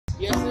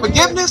Yes,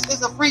 Forgiveness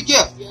is a free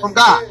gift from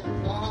God,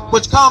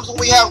 which comes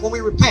when we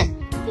repent.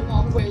 Come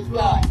on, praise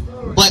God.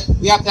 But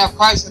we have to have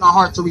Christ in our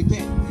heart to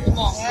repent. Come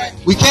on,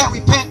 praise. We can't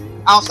repent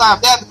outside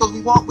of that because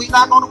we're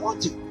not going to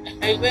want to.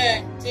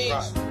 Amen. Teach.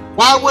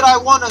 Why would I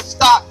want to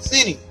stop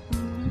sinning?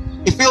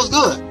 It feels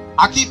good.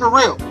 I keep it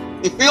real.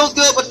 It feels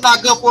good, but it's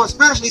not good for us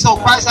spiritually. So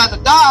Christ had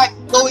to die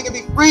so we can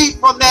be freed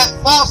from that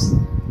false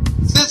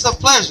sense of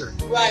pleasure.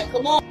 Right,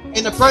 come on.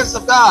 In the presence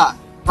of God,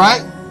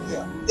 right?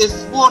 Yeah.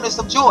 It's fullness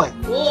of joy.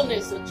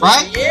 Fullness of joy.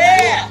 Right?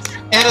 Yeah.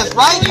 And his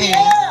right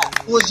hand,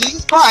 who is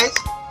Jesus Christ,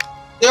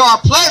 there are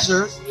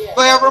pleasures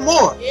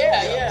forevermore.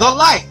 Yeah. The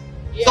light.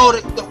 Yeah.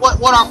 So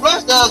what our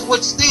flesh does,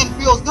 which sin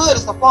feels good,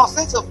 is the false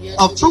sense of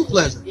true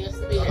pleasure. Yes,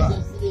 it is.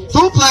 Yes, it is.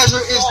 True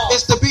pleasure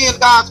is to be in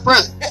God's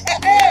presence.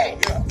 Hey,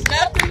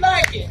 nothing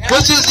like it.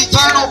 Which is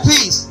eternal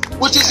peace,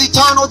 which is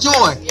eternal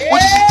joy,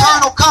 which is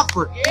eternal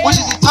comfort, which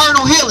is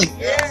eternal healing.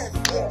 Yes.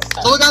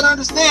 So we got to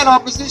understand our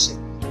position,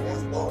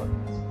 Yes, Lord.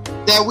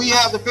 that we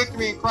have the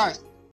victory in Christ.